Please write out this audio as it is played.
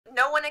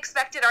No one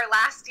expected our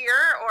last year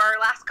or our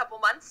last couple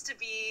months to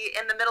be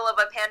in the middle of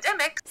a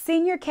pandemic.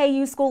 Senior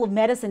KU School of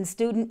Medicine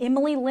student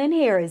Emily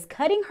Linhair is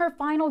cutting her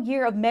final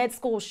year of med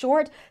school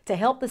short to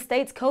help the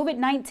state's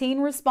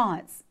COVID-19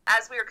 response.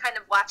 As we were kind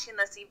of watching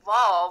this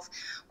evolve,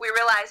 we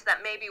realized that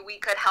maybe we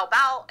could help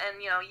out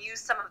and,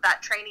 use some of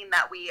that training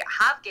that we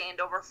have gained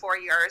over 4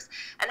 years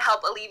and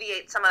help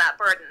alleviate some of that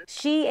burden.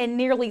 She and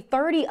nearly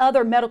 30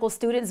 other medical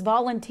students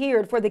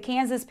volunteered for the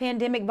Kansas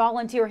Pandemic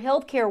Volunteer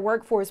Healthcare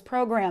Workforce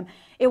Program.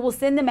 It will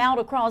send them out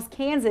across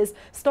Kansas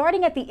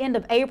starting at the end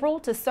of April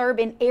to serve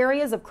in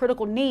areas of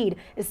critical need,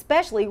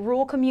 especially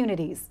rural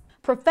communities.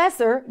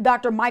 Professor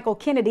Dr. Michael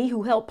Kennedy,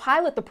 who helped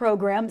pilot the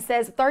program,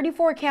 says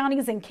 34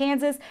 counties in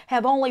Kansas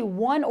have only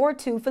 1 or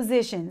 2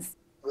 physicians.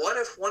 What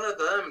if one of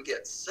them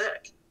gets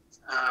sick?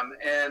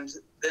 And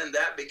then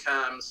that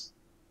becomes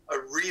a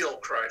real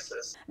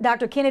crisis.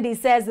 Dr. Kennedy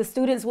says the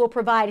students will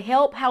provide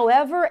help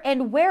however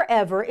and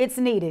wherever it's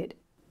needed.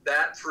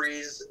 That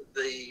frees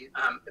the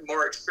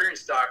more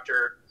experienced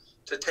doctor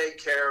to take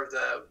care of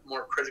the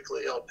more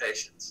critically ill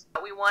patients.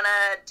 We want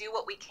to do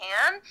what we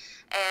can,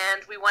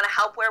 and we want to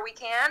help where we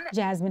can.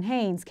 Jasmine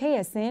Haynes,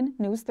 KSN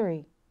News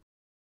 3.